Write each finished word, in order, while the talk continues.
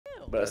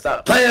bro.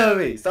 Stop playing with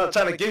me. Stop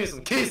trying to give me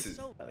some kisses.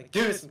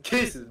 Give me some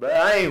kisses, bro.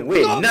 I ain't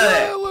with none of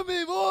that. With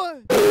me,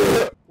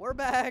 boy. We're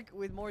back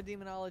with more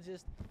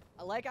demonologists.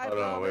 Like I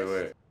promised. Hold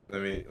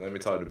on, wait. Let me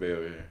talk to Bay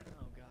over here.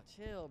 Oh god,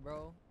 chill,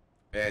 bro.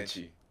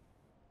 Banshee.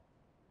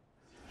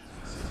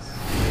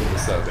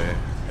 What's up, man?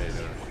 How you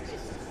doing?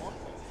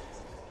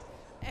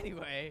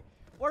 Anyway,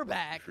 we're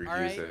back. All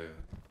right.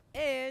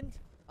 And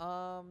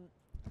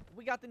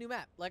we got the new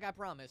map, like I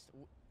promised.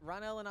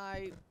 Ronell and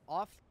I,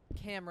 off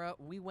camera,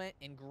 we went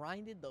and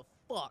grinded the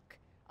fuck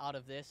out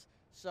of this.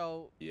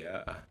 So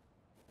yeah,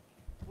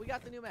 we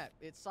got the new map.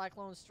 It's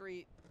Cyclone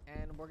Street,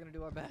 and we're gonna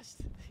do our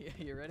best.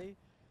 You ready?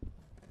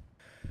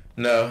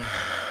 No.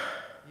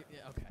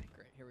 Yeah, okay,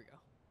 great. Here we go.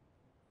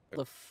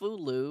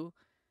 LaFulu.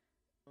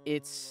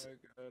 It's. Oh my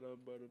god, I'm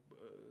about to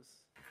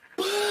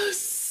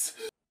buzz.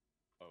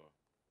 Oh.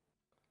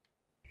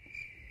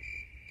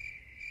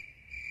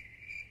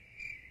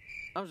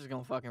 I'm just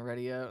gonna fucking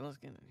ready out. Let's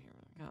get in here.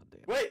 God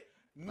damn. Wait,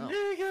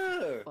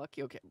 nigga. Fuck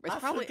you. Okay.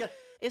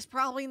 It's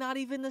probably not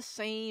even the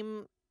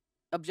same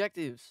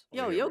objectives.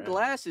 Yo, yeah, your right.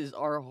 glasses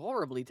are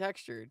horribly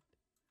textured.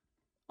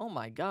 Oh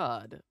my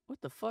god.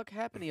 What the fuck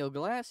happened to your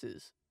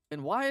glasses?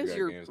 And why is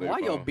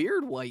your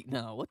beard white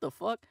now? What the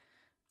fuck?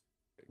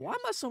 Why am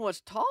I so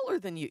much taller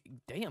than you?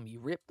 Damn, you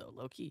ripped though,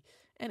 low-key.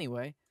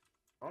 Anyway.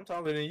 I'm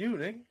taller than you,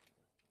 nigga.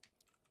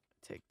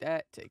 Take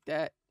that, take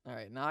that.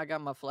 Alright, now I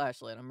got my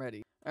flashlight. I'm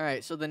ready.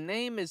 Alright, so the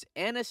name is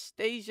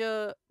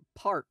Anastasia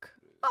Park.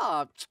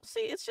 Ah,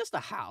 see, it's just a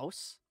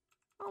house.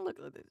 Oh, look,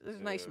 there's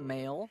a nice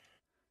mail.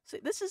 See,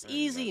 this is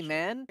easy,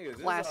 man.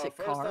 Classic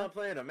car. First time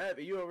playing a map,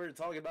 and you over here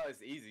talking about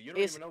it's easy. You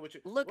don't even know what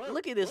you...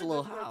 Look at this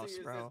little house,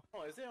 bro.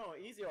 Is it on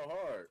easy or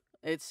hard?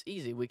 It's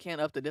easy. We can't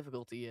up the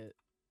difficulty yet.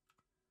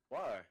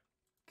 Why?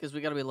 Because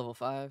we gotta be level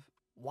 5.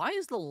 Why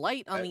is the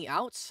light on the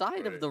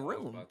outside of the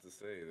room? I was about to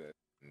say that.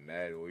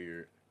 Mad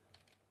weird.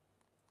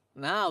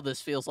 Now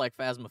this feels like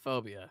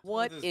Phasmophobia.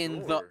 What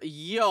in the...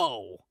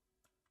 Yo!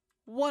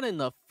 What in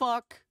the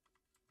fuck?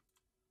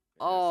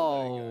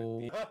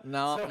 Oh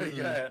no!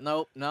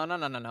 Nope!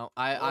 No!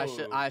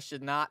 I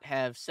should not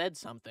have said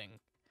something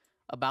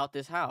about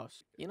this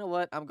house. You know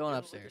what? I'm going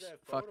upstairs.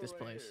 Fuck this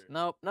place.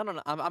 Nope!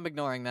 No! I'm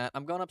ignoring that.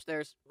 I'm going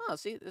upstairs. Oh,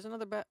 see, there's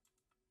another bat.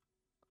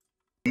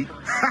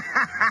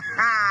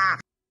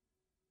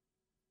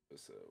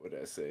 So what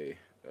did I say?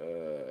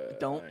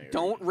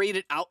 Don't read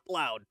it out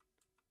loud.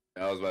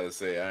 I was about to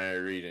say I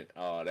ain't reading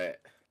all that.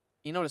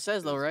 You know what it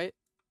says though, right?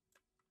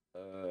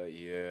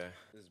 Yeah.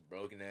 This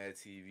broken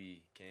ass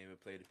TV. Can't even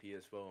play the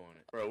PS4 on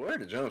it. Bro, where are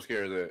the jump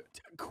scares at?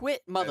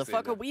 Quit,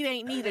 motherfucker. We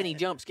ain't need any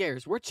jump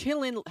scares. We're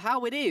chilling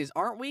how it is,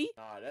 aren't we?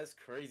 Nah, that's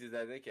crazy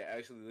that they can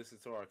actually listen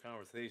to our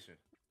conversation.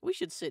 We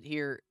should sit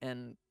here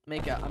and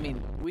make a... I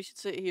mean, we should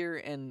sit here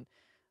and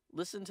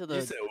listen to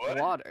the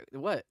water.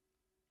 What?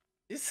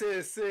 You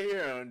said sit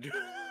here and...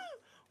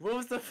 What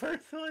was the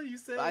first one you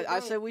said? I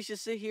said we should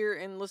sit here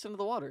and listen to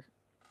the water.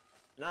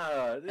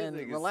 Nah, this and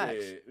nigga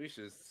relax. said we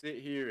should sit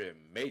here and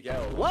make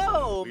out.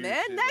 Whoa,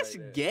 man, that's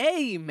like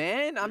gay,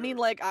 man. I mean,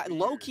 like,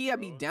 low key, I'd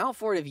be down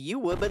for it if you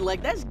would, but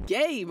like, that's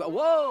gay.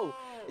 Whoa,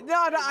 no,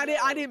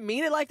 I didn't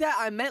mean it like that.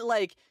 I meant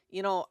like,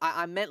 you know,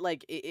 I meant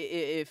like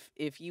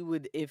if you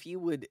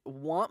would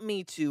want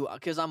me to,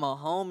 cause I'm a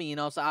homie, you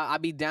know, so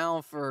I'd be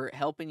down for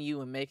helping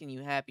you and making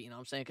you happy, you know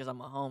what I'm saying? Cause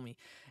I'm a homie.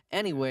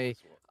 Anyway,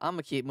 I'm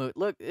gonna keep moving.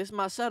 Look, this is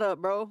my setup,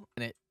 bro.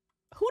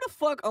 Who the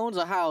fuck owns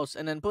a house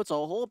and then puts a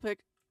whole pic?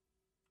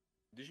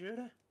 Did you hear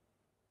that?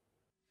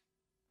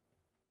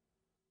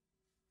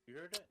 You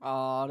heard that?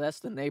 Oh, that's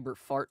the neighbor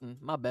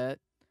farting. My bad.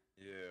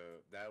 Yeah,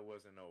 that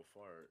wasn't no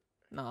fart.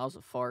 No, it was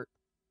a fart.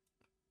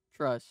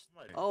 Trust.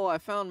 Oh, I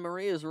found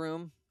Maria's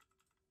room.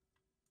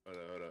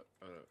 Hold up.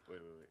 Wait.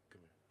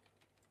 Come here.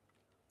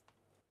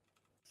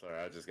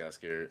 Sorry, I just got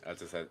scared. I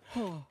just had...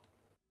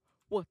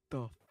 What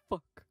the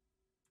fuck?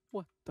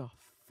 What the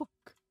fuck?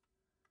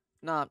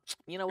 Nah,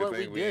 you know what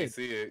we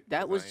did?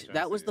 That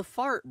was the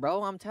fart,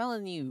 bro. I'm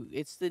telling you,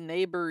 it's the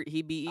neighbor.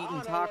 He be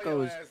eating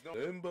tacos.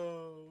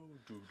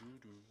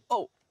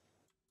 Oh,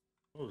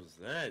 what was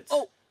that?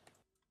 Oh,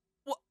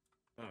 what?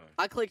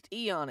 I clicked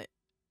E on it.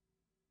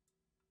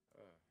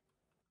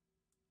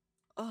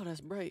 Oh,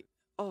 that's bright.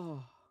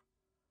 Oh,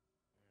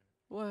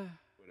 what?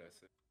 What I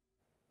say?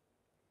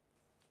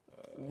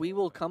 We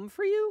will come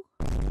for you.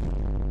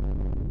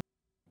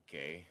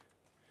 Okay.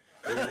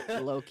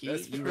 Low key,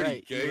 you're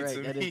right. You're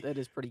right. That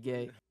is pretty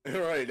gay.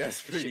 Right,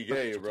 that's pretty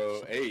gay,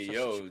 bro. Hey,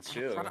 yo,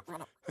 chill.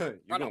 You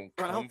gonna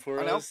come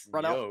for us?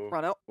 Run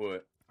out.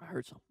 What? I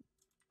heard something.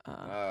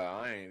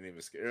 I ain't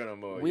even scared no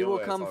more. We will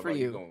come for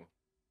you.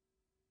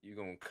 You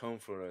gonna come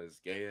for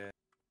us, gay ass?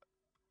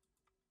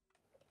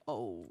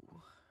 Oh,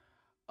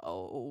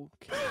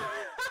 okay.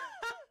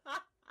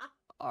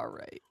 All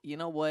right. You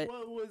know what?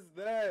 What was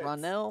that?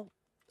 Ronell,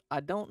 I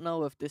don't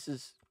know if this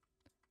is...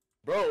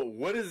 Bro,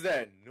 what is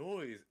that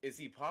noise? Is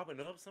he popping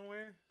up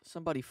somewhere?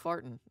 Somebody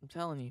farting. I'm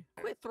telling you.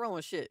 Quit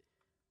throwing shit.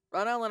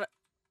 Ronell,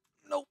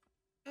 nope.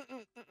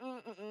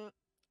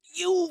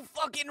 You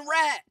fucking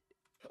rat!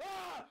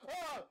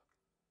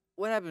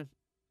 What happened?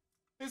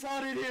 It's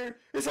haunted here.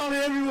 It's haunted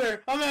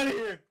everywhere. I'm out of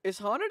here. It's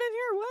haunted in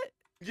here? What?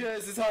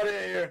 Yes, it's haunted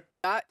in here.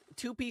 Got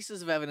 2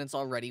 pieces of evidence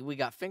already. We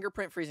got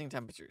fingerprint freezing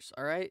temperatures.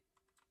 All right?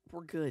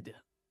 We're good.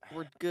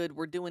 We're good.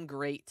 We're doing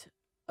great.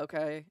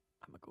 Okay?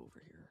 I'm gonna go over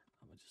here.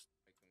 I'm gonna just...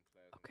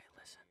 Okay,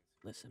 listen.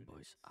 Listen,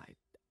 boys. I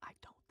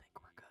don't think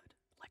we're good.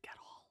 Like, at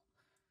all.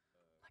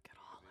 Like, at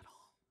all, at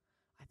all.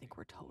 I think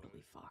we're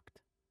totally fucked.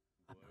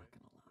 I'm not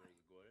gonna lie.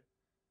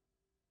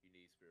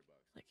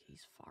 Like,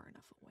 he's far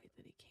enough away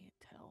that he can't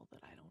tell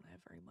that I don't have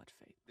very much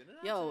faith.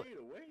 Yo,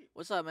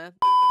 what's up, man?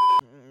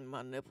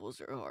 My nipples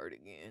are hard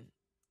again.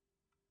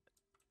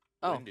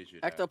 Oh,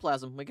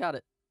 ectoplasm. We got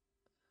it.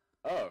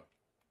 Oh.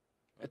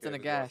 It's in a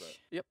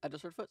gash. Yep, I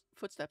just heard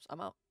footsteps. I'm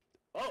out.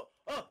 Oh,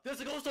 there's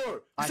a ghost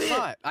door.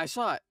 I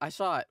saw it.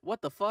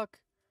 What the fuck?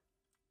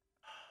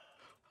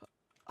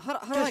 How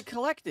do I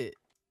collect it?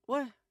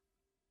 What?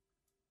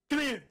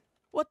 Come here.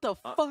 What the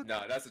fuck?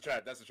 No, that's a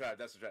trap. That's a trap.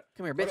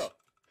 Come here, bitch.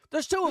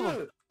 There's 2 of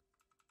them.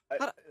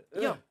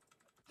 Yo.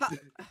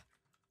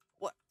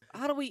 What?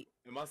 How do we...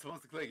 Am I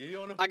supposed to click E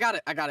on them? I got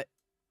it.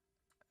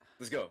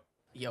 Let's go.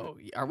 Yo,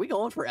 are we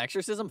going for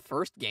exorcism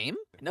first game?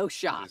 No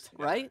shot,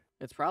 right?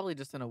 It's probably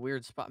just in a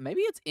weird spot. Maybe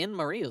it's in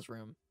Maria's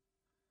room.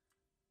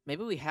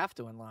 Maybe we have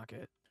to unlock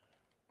it.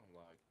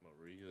 Unlock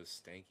Maria's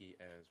stanky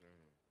ass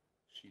room.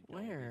 She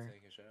don't Where? be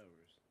taking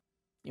showers.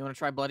 You want to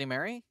try Bloody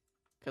Mary?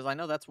 Because I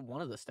know that's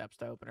one of the steps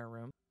to open her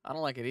room. I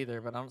don't like it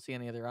either, but I don't see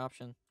any other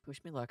option.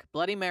 Push me luck.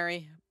 Bloody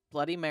Mary,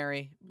 Bloody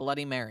Mary,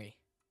 Bloody Mary.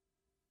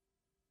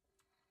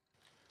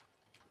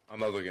 I'm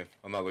not looking.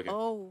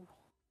 Oh.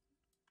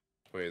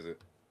 Where is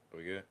it? Are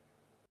we good?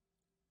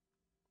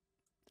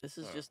 This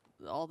is just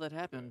all that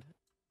happened.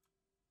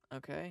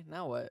 Okay,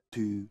 now what?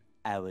 2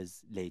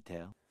 hours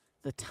later.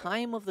 The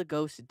time of the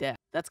ghost's death.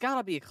 That's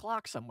gotta be a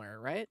clock somewhere,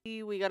 right?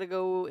 We gotta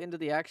go into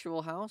the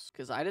actual house,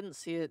 because I didn't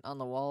see it on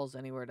the walls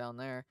anywhere down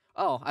there.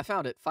 Oh, I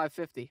found it.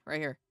 5:50,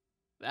 right here.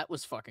 That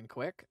was fucking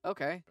quick.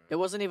 Okay. It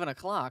wasn't even a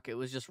clock. It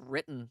was just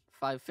written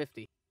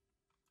 5:50.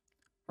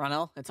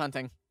 Ronell, it's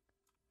hunting.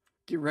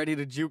 Get ready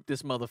to juke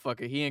this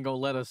motherfucker. He ain't gonna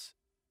let us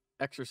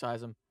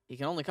exorcise him. He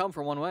can only come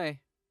from one way.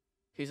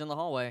 He's in the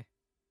hallway.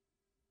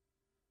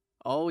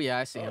 Oh, yeah,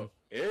 I see him.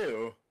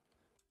 Ew.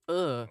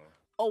 Ugh.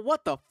 Oh,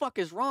 what the fuck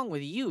is wrong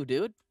with you,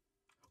 dude?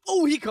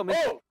 Oh, he coming.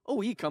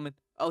 Oh, he coming.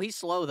 Oh, he's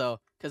slow, though,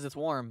 because it's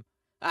warm.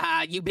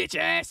 Ah, you bitch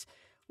ass.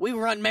 We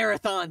run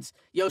marathons.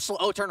 Yo, slow.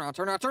 Oh, turn around.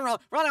 Run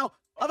out.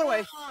 Other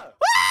way. Ah!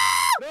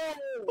 No.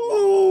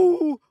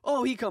 Ooh.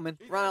 Oh, he coming.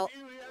 Run out.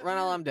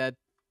 I'm dead.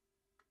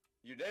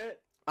 You dead?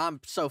 I'm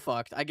so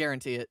fucked. I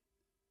guarantee it.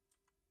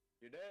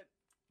 You dead?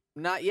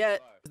 Not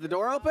yet. Is the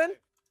door open?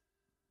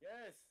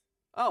 Yes.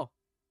 Oh.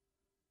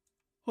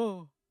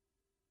 Oh.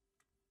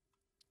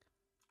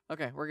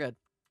 Okay, we're good.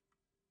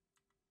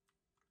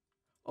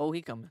 Oh,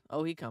 he coming.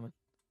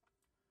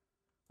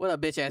 What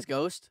up, bitch-ass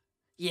ghost?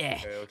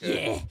 Yeah,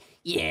 okay.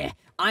 yeah.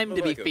 I'm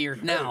to be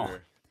feared now.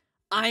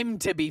 I'm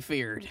to be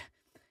feared.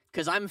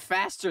 Because I'm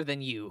faster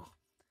than you.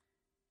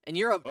 And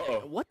you're a...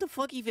 What the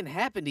fuck even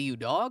happened to you,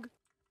 dog?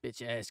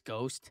 Bitch-ass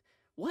ghost.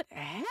 What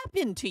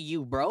happened to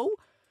you, bro?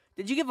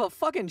 Did you give a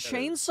fucking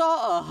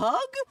chainsaw a hug?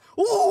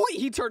 Ooh,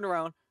 he turned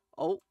around.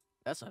 Oh,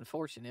 that's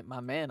unfortunate, my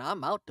man.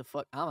 I'm out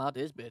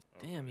this bitch.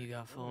 Damn, you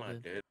got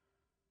folded.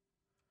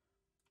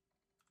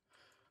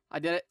 I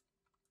did it.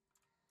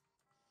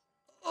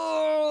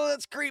 Oh,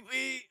 that's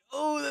creepy.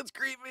 Oh,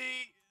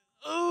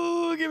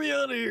 get me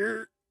out of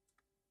here.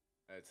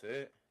 That's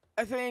it?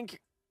 I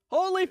think.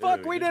 Holy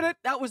fuck, we did it.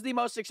 That was the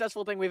most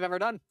successful thing we've ever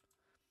done.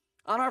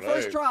 On our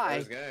first try.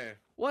 First game.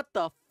 What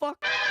the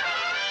fuck?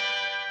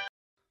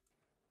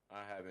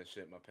 I haven't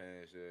shit my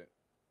pants yet.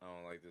 I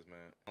don't like this,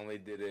 man. Only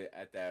did it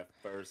at that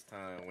first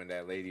time when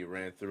that lady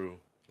ran through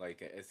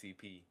like an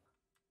SCP.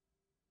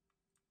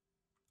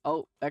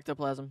 Oh,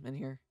 ectoplasm in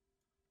here.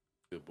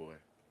 Good boy.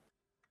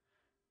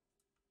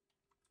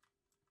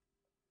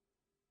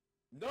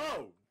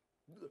 No!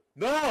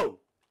 No!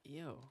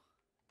 Yo.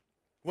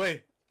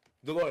 Wait.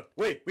 Dolores.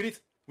 Wait.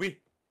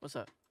 What's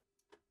up?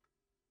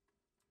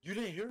 You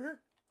didn't hear her?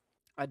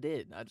 I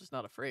did. I'm just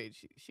not afraid.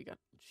 She gonna...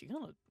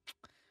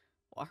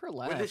 Well, her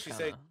laugh What did she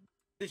say? kinda...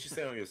 What did she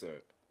say on your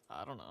side?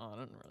 I don't know. I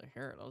didn't really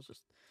hear it. I was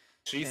just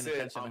She paying said,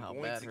 attention to I'm how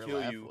going bad to her kill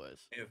laugh you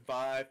was. in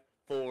 5,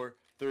 4,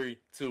 3,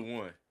 2,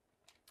 1.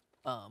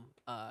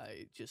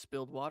 I just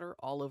spilled water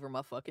all over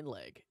my fucking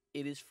leg.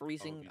 It is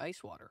freezing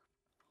ice water.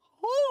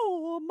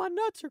 Oh, my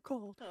nuts are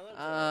cold.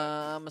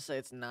 I'm gonna say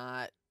it's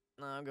not.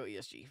 No, I'll go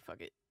ESG. Fuck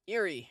it.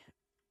 Yuri,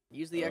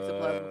 use the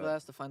ectoplasm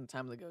glass to find the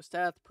time of the ghost's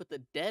death. Put the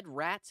dead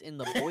rats in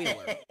the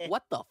boiler.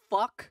 What the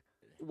fuck?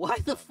 Why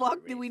the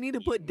fuck do we need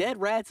to put dead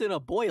rats in a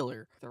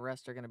boiler? The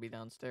rest are gonna be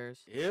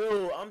downstairs.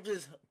 Ew, I'm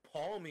just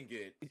palming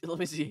it. Let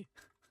me see.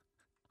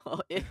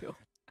 Oh, ew.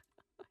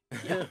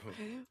 Yeah.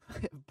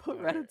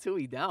 Put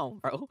Ratatouille down,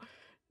 bro.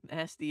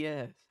 Nasty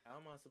ass. How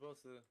am I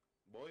supposed to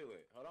boil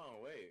it? Hold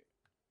on, wait.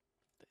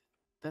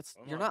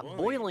 You're not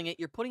boiling it.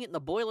 You're putting it in the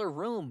boiler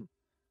room.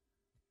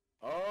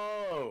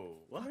 Oh,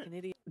 what? Fucking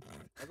idiot.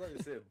 I thought you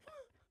said.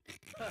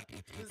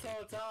 This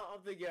whole time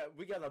I'm thinking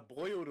we gotta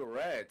boil the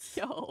rats.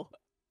 Yo.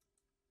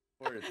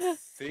 Or it's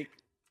sick.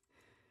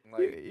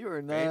 Like, You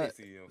are not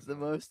fantasy or the something.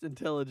 most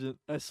intelligent,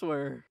 I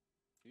swear.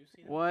 You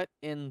see that? What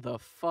in the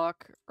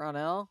fuck,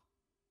 Ronell?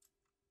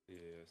 Yeah,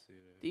 I see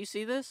that. Do you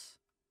see this?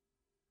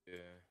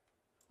 Yeah.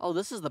 Oh,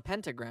 this is the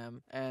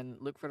pentagram, and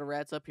look for the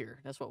rats up here.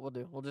 That's what we'll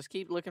do. We'll just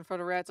keep looking for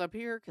the rats up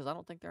here, because I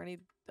don't think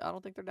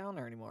they're down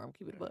there anymore. I'm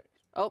keeping it but.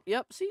 Oh,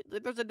 yep. See,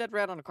 there's a dead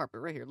rat on the carpet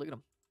right here. Look at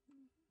him.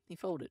 He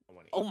folded.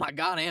 Oh my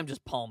god, I am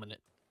just palming it.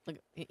 Look,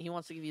 he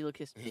wants to give you a little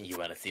kiss. You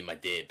want to see my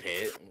dead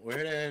pet?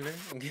 Where that?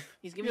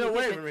 He's giving Get you a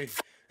away kiss. from me!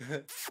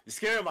 You're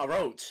scaring my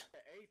roach.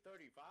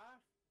 8:35.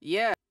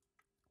 Yeah,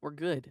 we're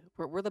good.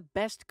 We're the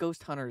best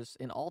ghost hunters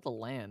in all the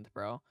land,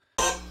 bro.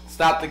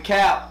 Stop the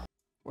cap.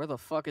 Where the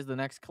fuck is the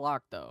next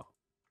clock, though?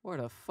 Where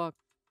the fuck?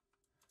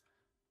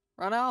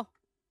 Ronell?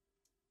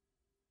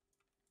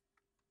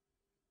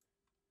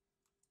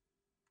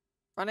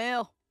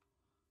 Ronell?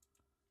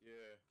 Yeah.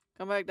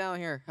 Come back down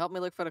here. Help me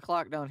look for the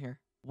clock down here.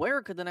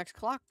 Where could the next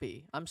clock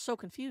be? I'm so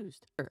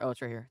confused. Oh,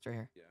 it's right here. It's right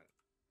here. Yeah.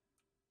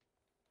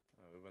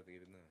 Oh, we're about to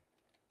get it done.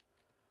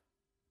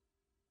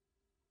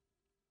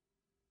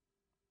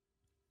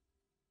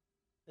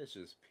 It's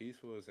just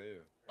peaceful as hell.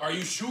 Are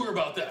you sure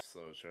about that?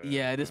 So trash.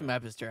 Yeah, this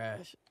map is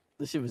trash.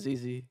 This shit was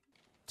easy.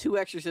 2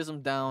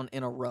 exorcisms down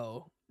in a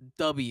row.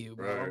 W,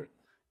 bro. Right.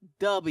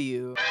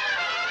 W.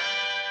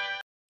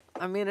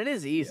 I mean, it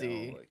is Yeah, I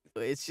easy. don't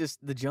like It's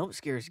just the jump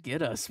scares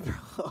get us,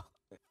 bro.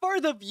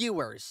 For the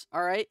viewers,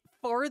 all right?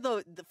 For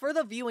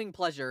the viewing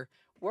pleasure,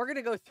 we're going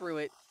to go through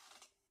it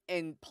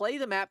and play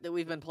the map that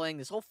we've been playing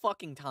this whole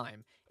fucking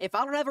time. If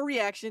I don't have a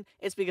reaction,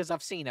 it's because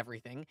I've seen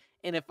everything.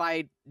 And if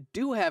I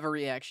do have a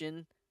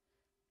reaction,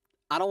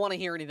 I don't want to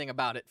hear anything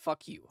about it.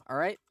 Fuck you, all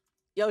right?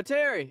 Yo,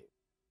 Terry,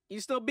 you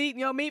still beating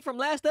your meat from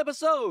last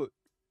episode?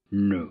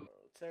 No.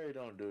 Terry,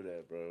 don't do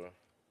that, bro.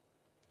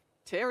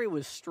 Terry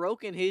was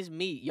stroking his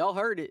meat. Y'all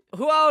heard it.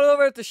 Who out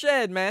over at the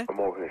shed, man? I'm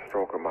over here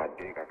stroking my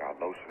dick. I got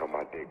lotion on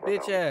my dick right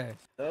Bitch now.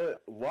 ass.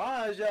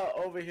 Why is y'all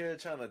over here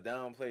trying to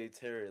downplay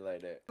Terry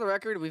like that? For the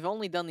record, we've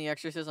only done the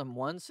exorcism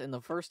once, and the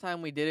first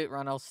time we did it,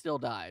 Ronell still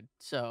died.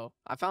 So,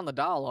 I found the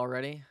doll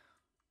already.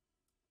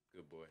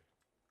 Good boy.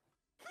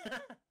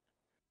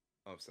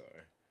 I'm sorry.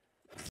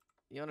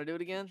 You want to do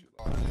it again?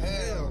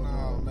 Hell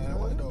no, man.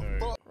 What the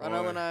fuck?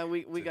 Ronell and I,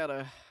 we got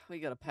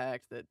a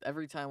pact that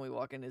every time we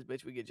walk in this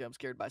bitch, we get jump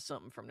scared by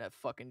something from that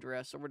fucking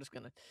dress. So we're just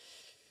gonna.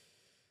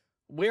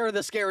 We're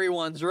the scary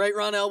ones, right,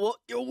 Ronell? Well,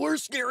 yo, we're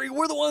scary.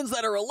 We're the ones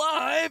that are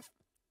alive.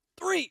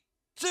 3,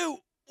 2,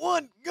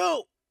 1,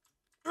 go!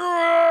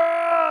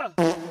 Ah!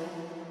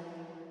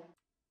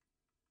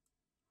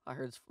 I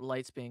heard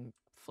lights being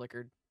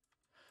flickered.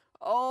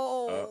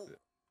 Oh,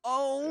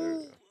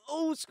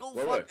 skull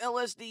Wait, fuck wait.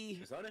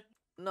 LSD. Is on it?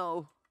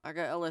 No, I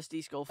got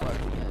LSD skull fuck.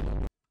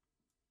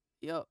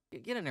 Yo,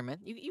 get in there, man.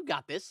 You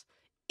got this.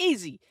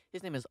 Easy.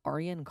 His name is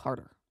Ariane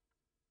Carter.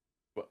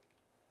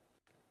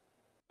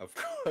 Of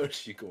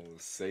course you gonna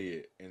say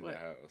it in What? the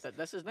house.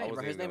 That's his I name, bro.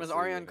 wasn't His even name is gonna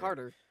say Ariane that.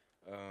 Carter.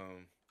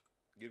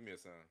 Give me a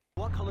sign.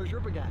 What color's your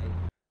brigade?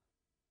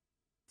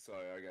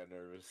 Sorry, I got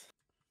nervous.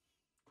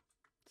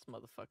 This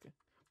motherfucker.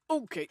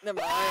 Okay, never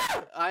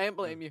mind. I ain't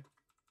blame you.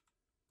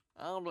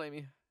 I don't blame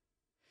you.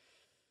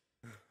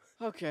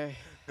 Okay.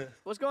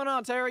 What's going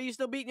on, Terry? You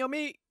still beating your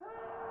meat?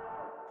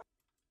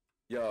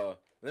 Yo,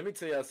 let me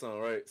tell y'all something,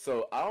 right?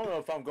 So I don't know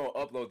if I'm gonna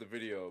upload the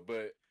video,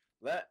 but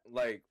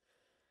like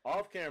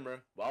off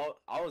camera, while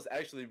I was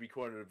actually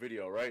recording the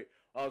video, right?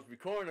 I was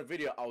recording the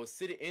video. I was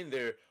sitting in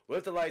there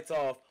with the lights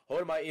off,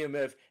 holding my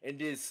EMF, and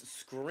this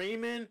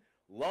screaming,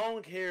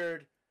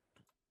 long-haired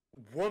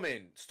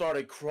woman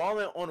started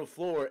crawling on the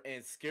floor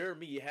and scared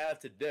me half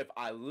to death.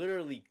 I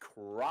literally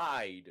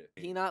cried.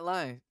 He not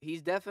lying.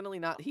 He's definitely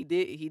not. He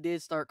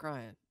did start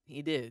crying.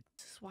 He did.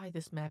 This is why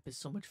this map is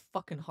so much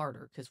fucking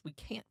harder, because we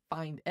can't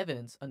find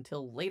evidence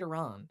until later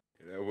on.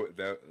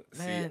 See,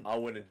 Man. I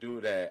wouldn't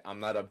do that. I'm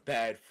not a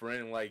bad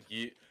friend like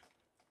you.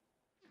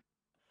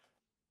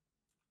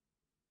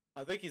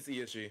 I think he's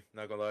ESG,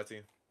 not gonna lie to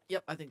you.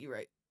 Yep, I think you're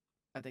right.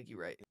 I think you're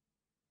right.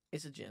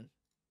 It's a Jinn.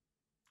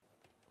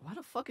 Why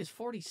the fuck is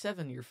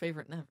 47 your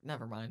favorite?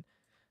 Never mind.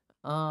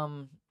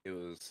 It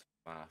was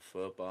my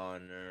football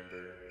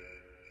number,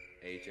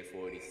 Agent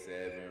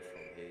 47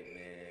 from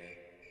Hitman.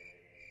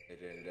 And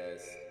then that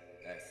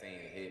same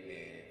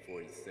Hitman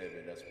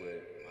 47, that's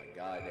what my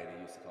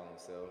goddaddy used to call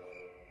himself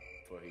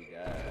before he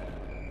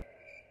died.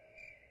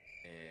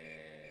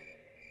 And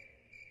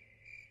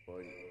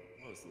 40,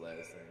 what was the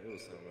last thing? It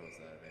was something else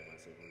that I named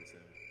myself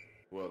 47.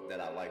 Well,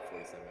 that I like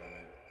 47, I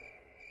meant.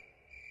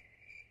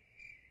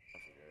 I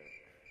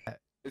forgot.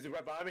 Is it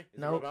right behind me? Is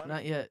it right Nope, behind me?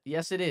 not yet.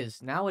 Yes, it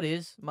is. Now it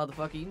is.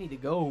 Motherfucker, you need to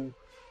go.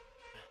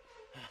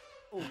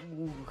 Hold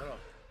on.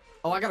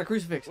 Oh, I got a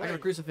crucifix. I got a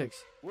Wait.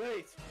 crucifix.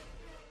 Wait!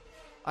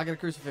 I got a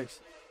crucifix.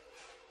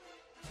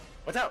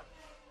 Watch out!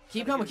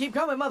 Keep coming,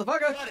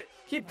 motherfucker. I got it!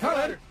 Keep I got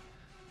coming. her!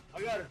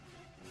 I got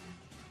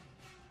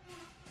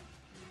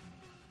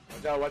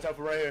her! Watch out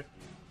for right here.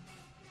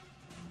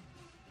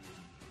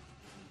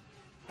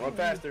 Run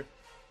faster.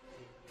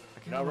 I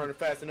You're not running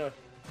fast enough.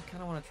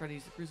 kind of want to try to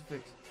use the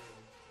crucifix.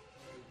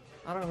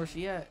 I don't know where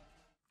she at.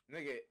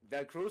 Nigga,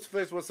 that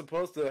crucifix was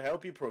supposed to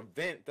help you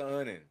prevent the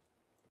hunting.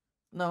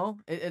 No,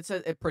 it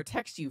says it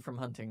protects you from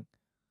hunting,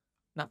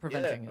 not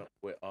preventing it.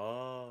 Wait,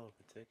 oh,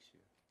 protects you.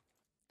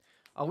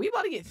 Are we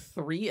about to get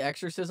 3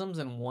 exorcisms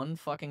in one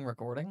fucking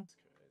recording?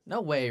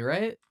 No way,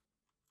 right?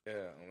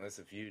 Yeah, unless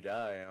if you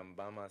die, I'm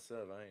by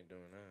myself. I ain't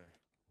doing that.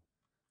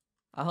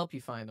 I'll help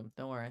you find them.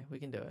 Don't worry, we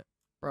can do it.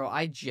 Bro,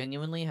 I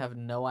genuinely have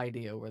no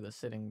idea where the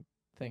sitting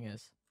thing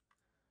is.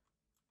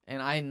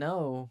 And I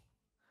know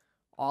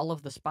all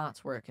of the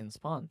spots where it can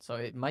spawn, so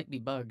it might be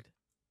bugged.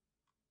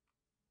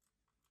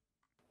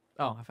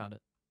 Oh, I found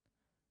it.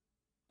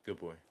 Good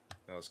boy.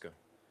 Now let's go.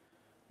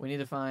 We need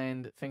to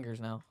find fingers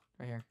now.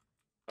 Right here.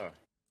 Oh.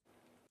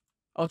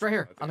 Oh, it's right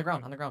here. Okay. On the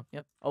ground. On the ground.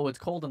 Yep. Oh, it's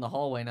cold in the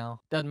hallway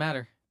now. Doesn't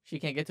matter. She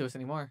can't get to us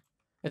anymore.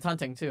 It's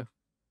hunting, too.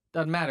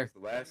 Doesn't matter. The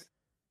last?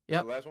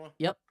 Yep. The last one?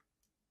 Yep.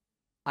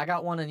 I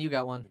got one and you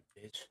got one.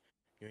 Bitch.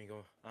 You ain't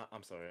going.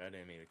 I'm sorry. I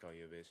didn't mean to call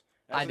you a bitch.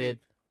 I did.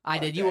 I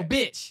Fuck did. You a that.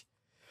 bitch.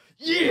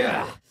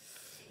 Yeah.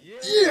 Yeah.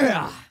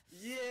 Yeah.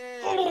 Yeah.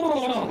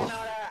 Oh.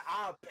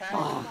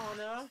 Oh. On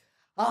now.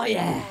 Oh,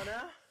 yeah. Come on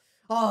now.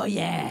 Oh,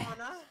 yeah. Come on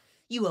now.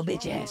 You a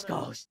bitch Come ass on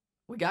now. ghost.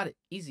 We got it.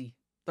 Easy.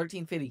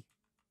 1350.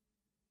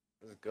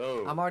 Let's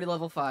go. I'm already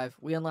level 5.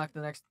 We unlocked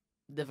the next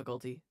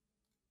difficulty,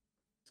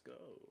 Let's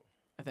go.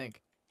 I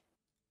think.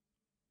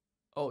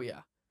 Oh,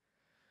 yeah.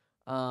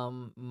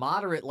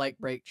 Moderate like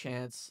break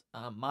chance,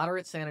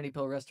 moderate sanity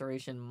pill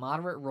restoration,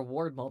 moderate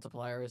reward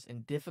multipliers,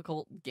 and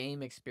difficult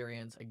game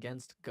experience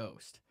against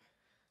ghost.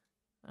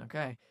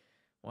 Okay.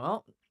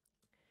 Well,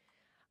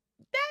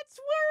 that's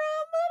where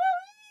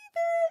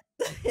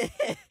I'm gonna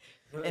leave it.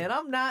 And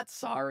I'm not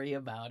sorry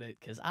about it,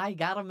 because I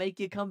gotta make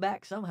you come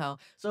back somehow.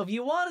 So if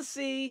you want to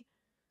see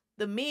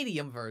the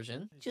medium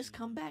version, just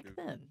come back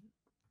then.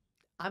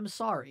 I'm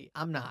sorry.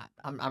 I'm not.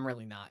 I'm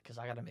really not, because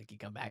I gotta make you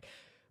come back.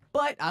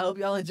 But I hope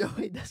y'all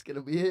enjoyed. That's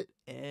gonna be it.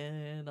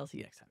 And I'll see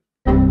you next time.